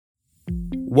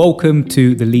Welcome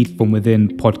to the Lead From Within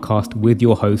podcast with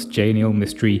your host, J. Neil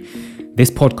Mystery.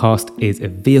 This podcast is a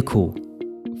vehicle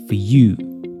for you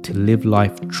to live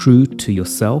life true to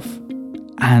yourself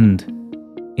and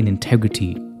in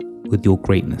integrity with your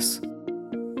greatness.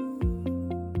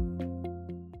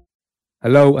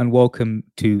 Hello and welcome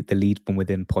to the Lead From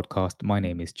Within podcast. My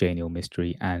name is J. Neil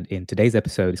Mystery, and in today's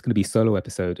episode, it's going to be a solo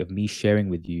episode of me sharing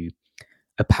with you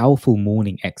a powerful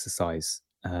morning exercise.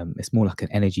 It's more like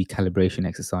an energy calibration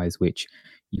exercise, which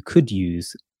you could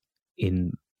use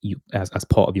as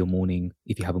part of your morning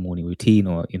if you have a morning routine,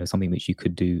 or something which you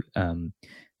could do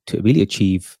to really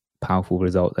achieve powerful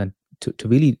results and to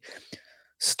really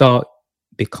start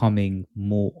becoming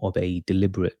more of a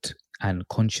deliberate and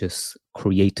conscious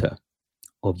creator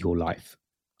of your life,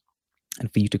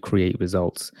 and for you to create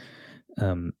results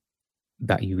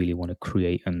that you really want to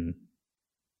create. And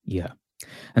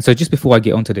so just before I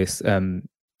get onto this,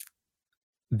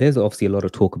 there's obviously a lot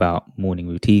of talk about morning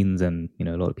routines, and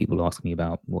a lot of people ask me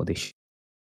about what they should.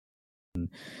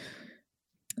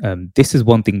 This is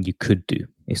one thing you could do.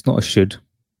 It's not a should,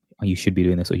 or you should be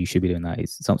doing this, or you should be doing that.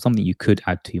 It's something you could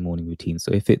add to your morning routine.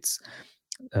 So if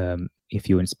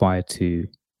you're inspired to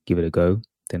give it a go,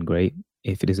 then great.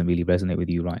 If it doesn't really resonate with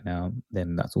you right now,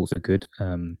 then that's also good.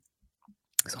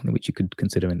 Something which you could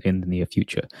consider in the near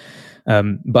future.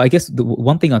 But I guess the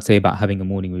one thing I'd say about having a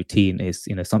morning routine is,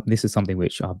 this is something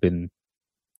which I've been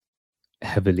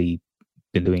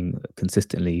doing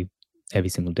consistently every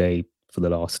single day for the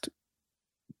last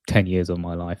 10 years of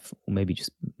my life, or maybe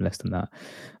just less than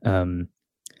that,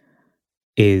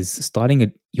 is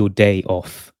starting your day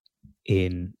off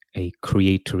in a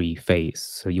creatory phase.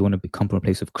 So you want to come from a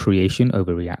place of creation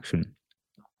over reaction.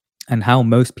 And how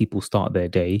most people start their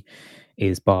day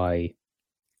is by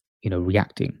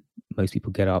reacting. Most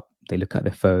people get up, they look at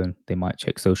their phone, they might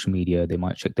check social media, they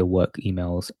might check their work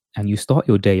emails, and you start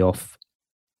your day off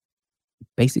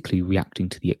basically reacting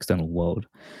to the external world.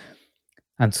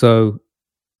 And so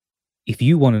if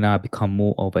you want to now become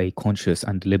more of a conscious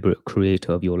and deliberate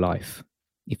creator of your life,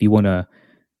 if you want to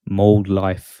mold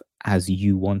life as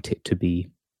you want it to be,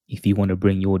 if you want to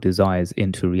bring your desires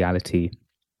into reality,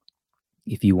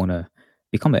 if you want to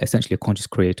become essentially a conscious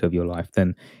creator of your life,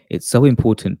 then it's so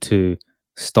important to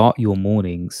start your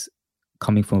mornings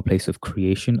coming from a place of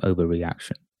creation over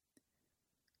reaction.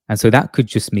 And so that could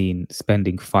just mean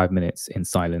spending 5 minutes in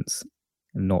silence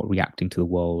and not reacting to the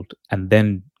world, and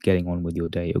then getting on with your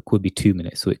day. It could be 2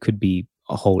 minutes, so it could be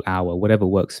a whole hour, whatever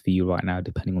works for you right now,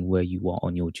 depending on where you are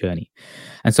on your journey.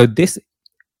 And so this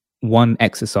one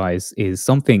exercise is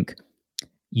something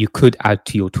you could add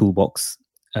to your toolbox,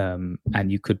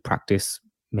 and you could practice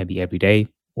maybe every day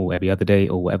or every other day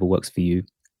or whatever works for you.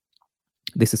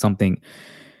 This is something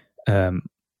I've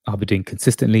been doing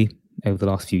consistently over the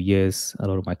last few years. A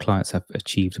lot of my clients have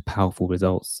achieved powerful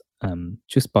results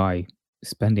just by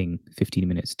spending 15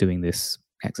 minutes doing this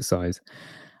exercise.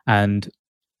 And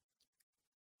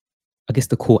I guess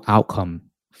the core outcome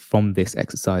from this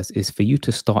exercise is for you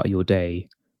to start your day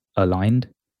aligned,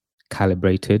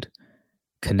 calibrated,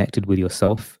 connected with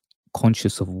yourself,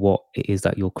 conscious of what it is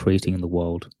that you're creating in the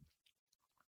world,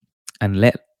 and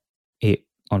let it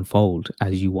unfold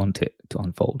as you want it to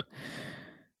unfold.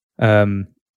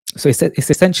 So it's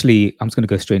essentially, I'm just going to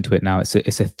go straight into it now. It's a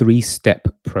 3-step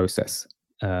process,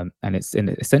 and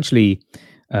essentially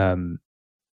the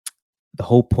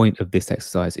whole point of this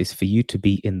exercise is for you to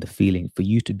be in the feeling, for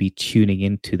you to be tuning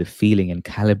into the feeling and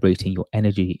calibrating your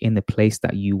energy in the place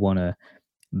that you want to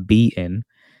be in,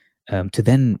 to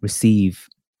then receive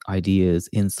ideas,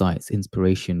 insights,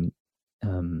 inspiration,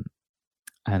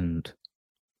 and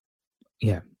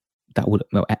that would,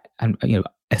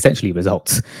 essentially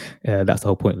results. That's the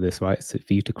whole point of this, right? So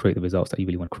for you to create the results that you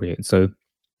really want to create. And so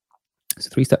it's a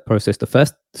 3-step process. The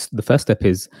first step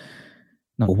is,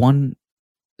 number 1,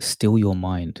 still your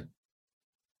mind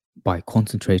by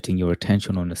concentrating your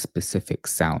attention on a specific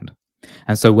sound.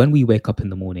 And so when we wake up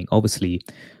in the morning, obviously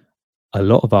a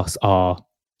lot of us are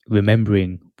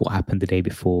remembering what happened the day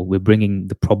before. We're bringing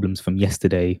the problems from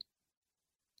yesterday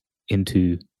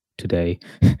into today.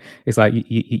 It's like,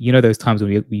 those times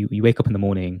when you wake up in the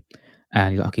morning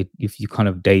and you're like, okay, if you kind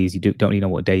of days, you don't really know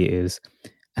what day it is.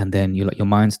 And then your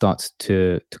mind starts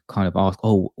to kind of ask,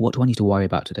 oh, what do I need to worry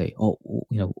about today? Oh,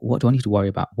 what do I need to worry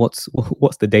about? What's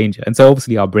the danger? And so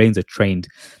obviously our brains are trained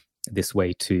this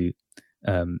way to,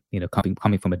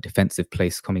 coming from a defensive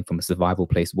place, coming from a survival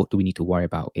place. What do we need to worry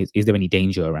about? Is there any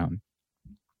danger around?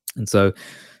 And so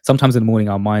sometimes in the morning,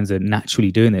 our minds are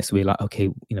naturally doing this. We're like, okay,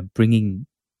 bringing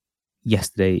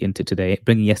yesterday into today,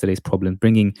 bringing yesterday's problem,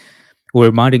 bringing we're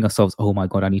reminding ourselves, oh my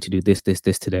god, I need to do this, this,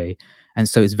 this today. And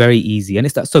so it's very easy, and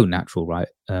it's that's so natural, right?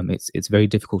 It's very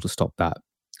difficult to stop that.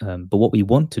 But what we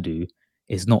want to do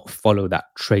is not follow that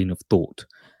train of thought.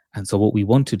 And so what we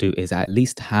want to do is at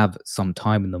least have some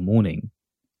time in the morning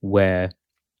where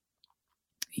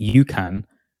you can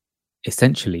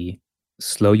essentially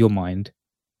slow your mind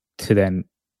to then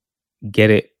get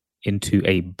it into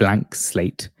a blank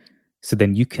slate, so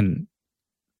then you can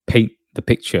paint the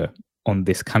picture on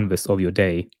this canvas of your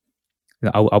day.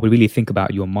 I would really think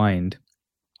about your mind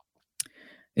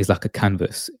is like a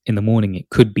canvas. In the morning, it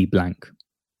could be blank,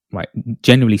 right?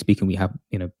 Generally speaking, we have,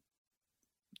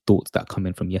 thoughts that come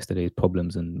in from yesterday's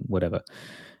problems and whatever,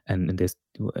 and there's,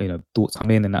 thoughts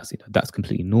come in, and that's, that's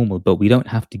completely normal. But we don't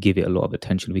have to give it a lot of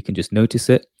attention. We can just notice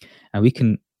it, and we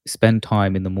can spend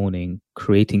time in the morning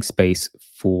creating space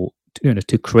for,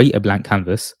 to create a blank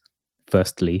canvas,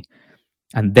 firstly,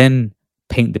 and then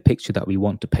paint the picture that we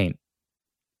want to paint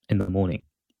in the morning,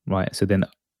 right? So then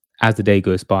as the day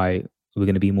goes by, we're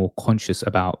going to be more conscious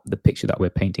about the picture that we're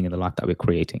painting and the life that we're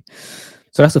creating.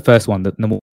 So that's the first one, the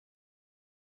number one,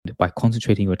 by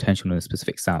concentrating your attention on a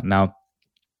specific sound. Now,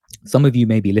 some of you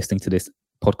may be listening to this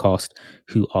podcast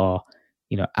who are,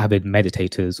 avid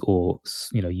meditators, or,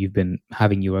 you've been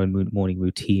having your own morning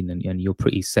routine, and you're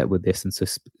pretty set with this. And so,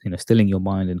 stilling your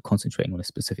mind and concentrating on a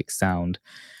specific sound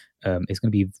is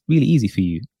going to be really easy for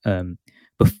you.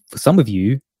 But for some of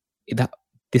you, that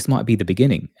this might be the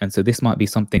beginning, and so this might be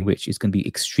something which is going to be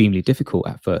extremely difficult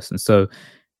at first. And so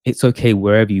it's okay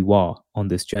wherever you are on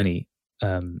this journey.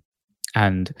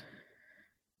 And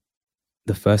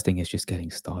the first thing is just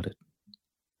getting started.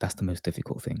 That's the most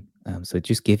difficult thing. So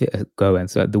just give it a go.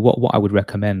 And so what I would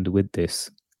recommend with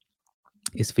this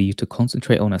is for you to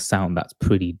concentrate on a sound that's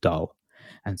pretty dull.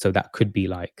 And so that could be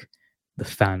like the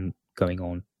fan going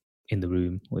on in the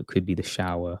room, or it could be the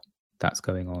shower that's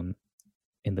going on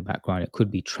in the background. It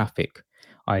could be traffic.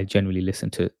 I generally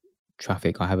listen to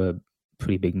traffic. I have a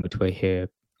pretty big motorway here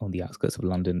on the outskirts of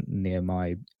London, near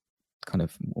my kind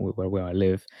of where I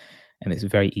live, and it's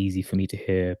very easy for me to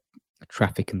hear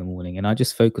traffic in the morning, and I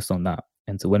just focus on that.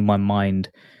 And so when my mind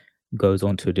goes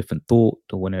on to a different thought,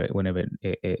 or whenever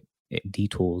it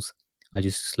detours, I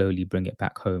just slowly bring it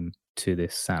back home to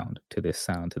this sound, to this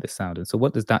sound, to this sound. And so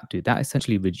what does that do? That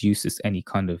essentially reduces any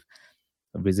kind of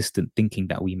resistant thinking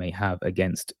that we may have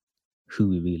against who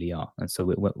we really are. And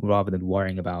so rather than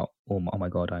worrying about, oh my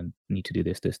god, I need to do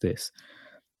this,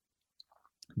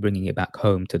 bringing it back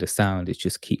home to the sound, it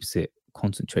just keeps it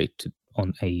concentrated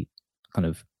on a kind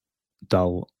of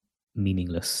dull,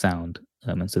 meaningless sound.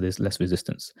 And so there's less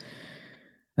resistance.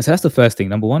 And so that's the first thing.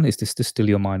 Number one is just to still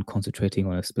your mind, concentrating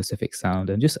on a specific sound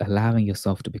and just allowing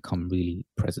yourself to become really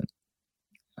present.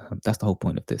 That's the whole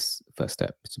point of this first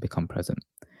step, is to become present.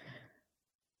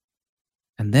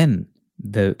 And then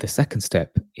the second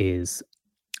step is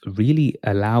really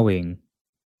allowing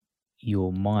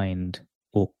your mind,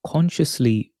 or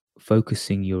consciously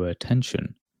focusing your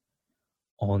attention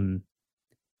on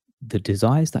the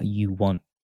desires that you want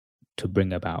to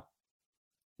bring about.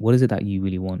 What is it that you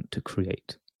really want to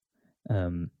create?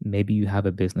 Maybe you have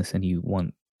a business and you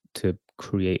want to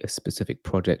create a specific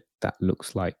project that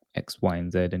looks like X, Y,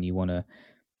 and Z, and you want to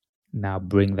now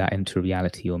bring that into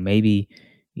reality. Or maybe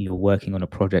you're working on a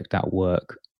project at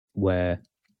work where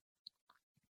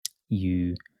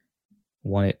you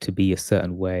want it to be a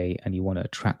certain way and you want to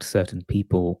attract certain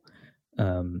people.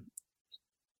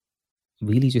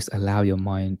 Really just allow your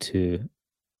mind to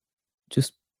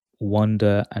just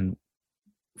wander and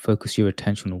focus your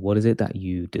attention on what is it that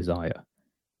you desire.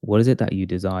 What is it that you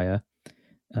desire?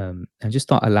 And just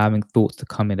start allowing thoughts to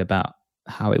come in about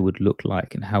how it would look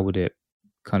like, and how would it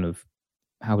kind of,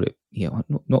 how would it,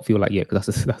 not feel like, because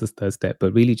that's the third step,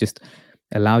 but really just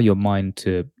allow your mind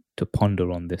to ponder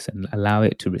on this and allow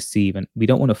it to receive. And we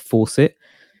don't want to force it.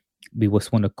 We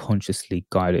just want to consciously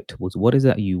guide it towards what is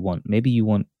that you want. Maybe you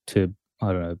want to,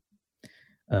 I don't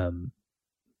know,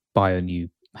 buy a new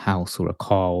house or a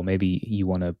car, or maybe you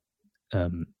want to,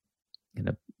 you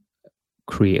know,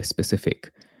 create a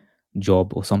specific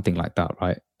job or something like that,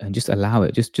 right? And just allow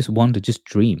it. Just wonder. Just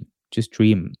dream. Just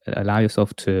dream. Allow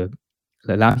yourself to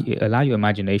allow your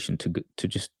imagination to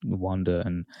just wander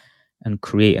and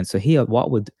create. And so here, what I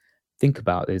would think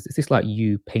about is this like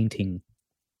you painting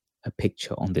a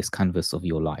picture on this canvas of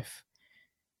your life.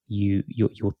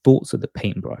 Your thoughts are the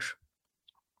paintbrush.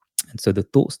 And so the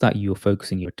thoughts that you're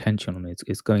focusing your attention on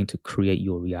is going to create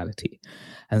your reality.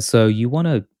 And so you want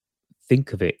to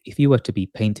think of it, if you were to be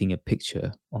painting a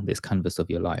picture on this canvas of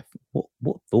your life,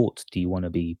 what thoughts do you want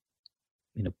to be,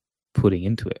 putting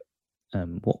into it?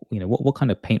 What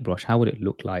kind of paintbrush? How would it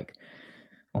look like?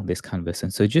 on this canvas.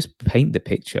 And so just paint the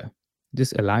picture.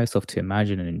 Just allow yourself to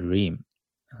imagine and dream.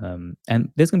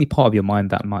 And there's going to be part of your mind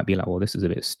that might be like, well, this is a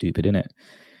bit stupid, isn't it?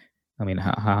 I mean,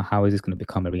 how is this going to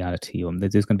become a reality? Or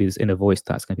there's going to be this inner voice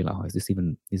that's going to be like, oh, is this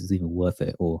even worth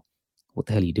it? Or what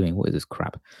the hell are you doing? What is this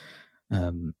crap?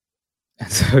 Um,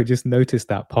 and so just notice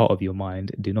that part of your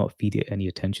mind. Do not feed it any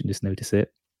attention. Just notice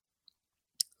it.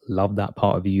 Love that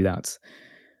part of you that's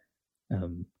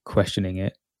questioning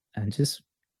it, and just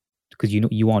because you know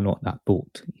you are not that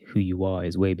thought. Who you are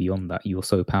is way beyond that. You're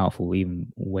so powerful,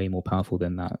 even way more powerful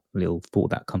than that little thought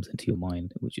that comes into your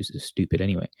mind, which is just stupid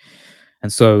anyway.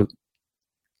 And so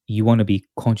you want to be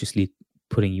consciously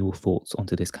putting your thoughts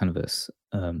onto this canvas.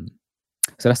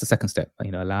 So that's the second step,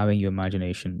 allowing your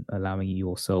imagination, allowing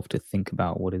yourself to think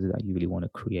about what is it that you really want to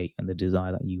create and the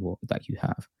desire that you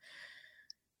have.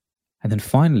 And then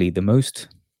finally, the most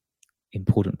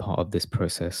important part of this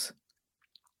process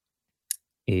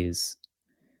is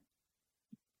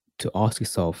to ask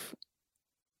yourself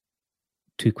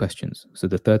two questions. So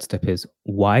the third step is,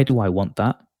 why do I want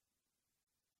that?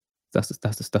 That's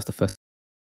the first.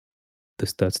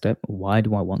 This third step, why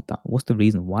do I want that? What's the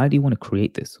reason? Why do you want to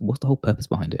create this? What's the whole purpose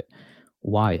behind it?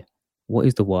 Why? What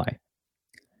is the why?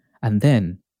 And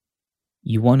then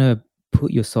you want to put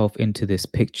yourself into this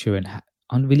picture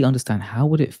and really understand, how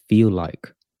would it feel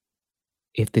like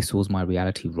if this was my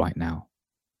reality right now?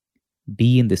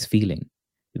 Be in this feeling.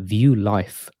 View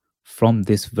life from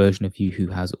this version of you who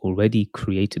has already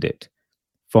created it.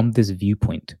 From this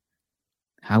viewpoint,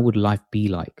 how would life be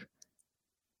like?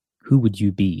 Who would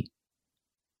you be?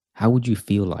 How would you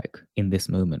feel like in this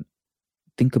moment?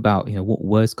 Think about, what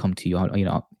words come to you.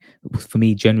 For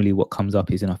me, generally what comes up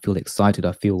is, I feel excited.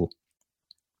 I feel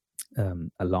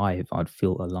alive. I'd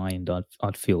feel aligned.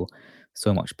 I'd feel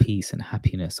so much peace and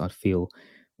happiness. I'd feel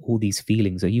all these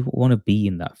feelings that you want to be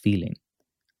in that feeling.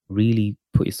 Really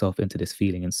put yourself into this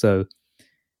feeling. And so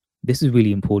this is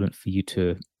really important for you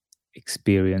to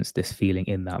experience this feeling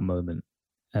in that moment.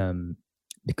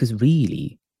 Because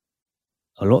really,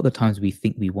 a lot of the times we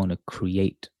think we want to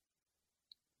create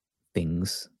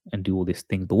things and do all these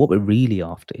things, but what we're really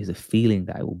after is a feeling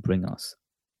that it will bring us.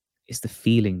 It's the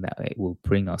feeling that it will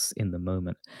bring us in the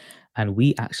moment. And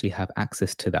we actually have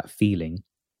access to that feeling,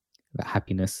 that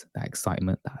happiness, that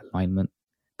excitement, that alignment,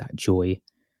 that joy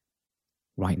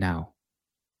right now.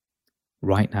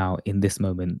 Right now, in this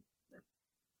moment,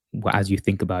 as you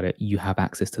think about it, you have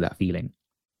access to that feeling.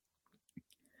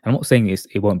 I'm not saying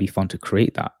it won't be fun to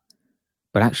create that,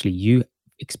 but actually, you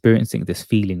experiencing this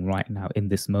feeling right now in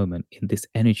this moment, in this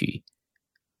energy,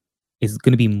 is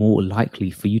going to be more likely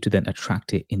for you to then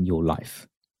attract it in your life.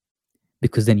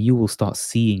 Because then you will start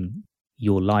seeing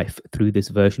your life through this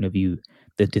version of you.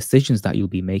 The decisions that you'll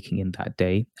be making in that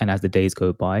day, and as the days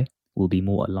go by, will be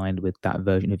more aligned with that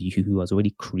version of you who has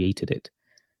already created it.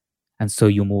 And so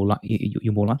you're more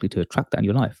likely to attract that in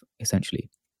your life, essentially.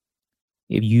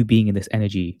 If you being in this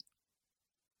energy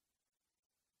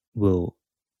will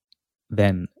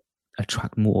then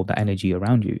attract more of that energy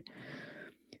around you.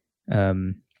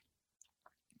 And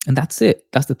that's it.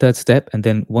 That's the third step. And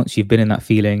then once you've been in that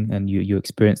feeling and you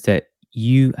experienced it,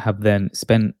 you have then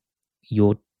spent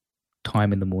your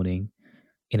time in the morning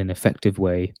in an effective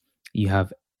way. You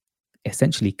have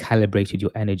essentially calibrated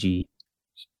your energy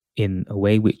in a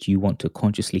way which you want to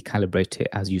consciously calibrate it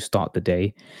as you start the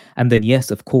day. And then, yes,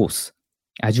 of course,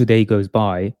 as your day goes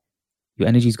by, your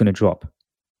energy is going to drop.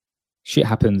 Shit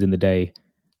happens in the day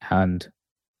and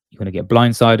you're going to get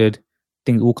blindsided.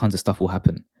 All kinds of stuff will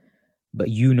happen. But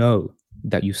you know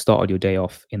that you started your day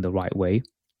off in the right way.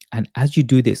 And as you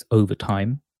do this over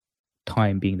time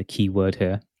being the key word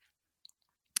here,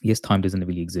 yes, time doesn't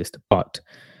really exist, but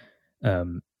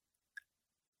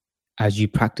as you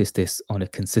practice this on a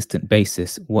consistent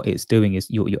basis, what it's doing is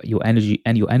your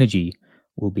energy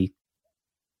will be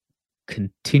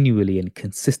continually and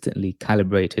consistently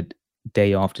calibrated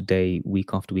day after day, week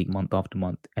after week, month after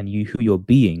month. And who you're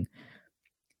being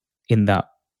in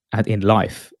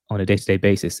life on a day-to-day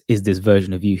basis is this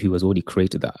version of you who has already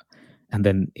created that. And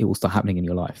then it will start happening in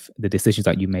your life. The decisions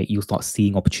that you make, you'll start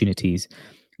seeing opportunities.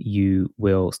 You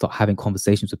will start having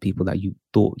conversations with people that you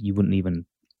thought you wouldn't even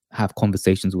have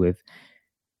conversations with,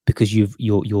 because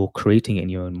you're creating it in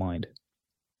your own mind.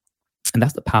 And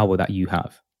that's the power that you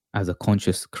have as a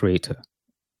conscious creator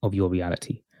of your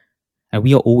reality. And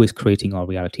we are always creating our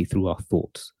reality through our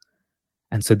thoughts.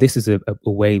 And so this is a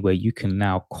way where you can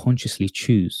now consciously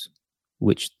choose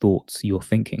which thoughts you're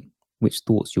thinking, which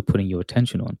thoughts you're putting your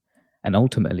attention on, and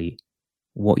ultimately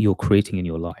what you're creating in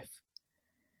your life.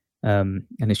 And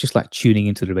it's just like tuning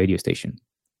into the radio station,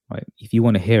 right? If you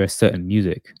want to hear a certain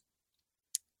music,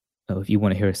 If you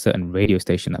want to hear a certain radio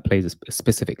station that plays a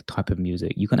specific type of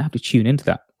music, you're going to have to tune into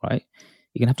that, right?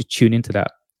 You're going to have to tune into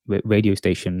that radio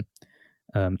station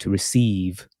to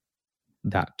receive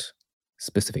that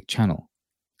specific channel.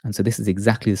 And so this is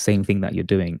exactly the same thing that you're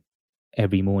doing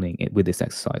every morning with this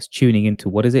exercise, tuning into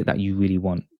what is it that you really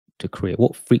want to create.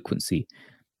 What frequency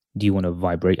do you want to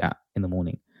vibrate at in the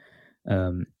morning,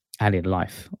 and in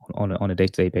life on a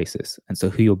day-to-day basis? And so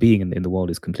who you're being in the world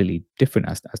is completely different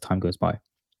as time goes by.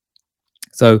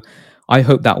 So I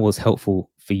hope that was helpful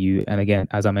for you. And again,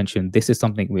 as I mentioned, this is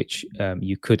something which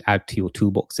you could add to your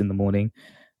toolbox in the morning.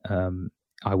 Um,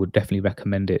 I would definitely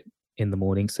recommend it in the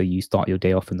morning so you start your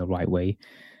day off in the right way,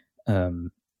 um,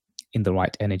 in the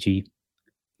right energy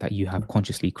that you have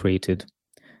consciously created.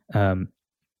 Um,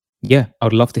 yeah, I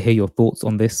would love to hear your thoughts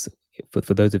on this.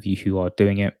 For those of you who are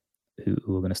doing it, who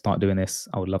are going to start doing this,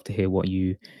 I would love to hear what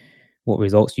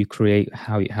results you create,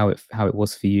 how it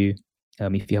was for you.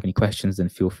 If you have any questions, then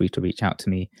feel free to reach out to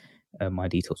me. My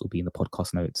details will be in the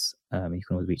podcast notes. You can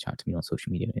always reach out to me on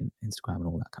social media, Instagram, and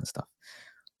all that kind of stuff.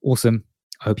 Awesome.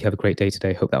 I hope you have a great day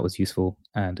today. Hope that was useful.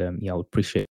 And yeah, I would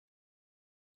appreciate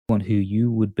one who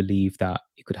you would believe that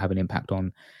it could have an impact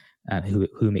on, and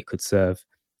whom it could serve.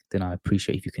 Then I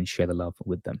appreciate if you can share the love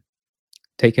with them.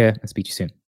 Take care and speak to you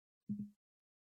soon.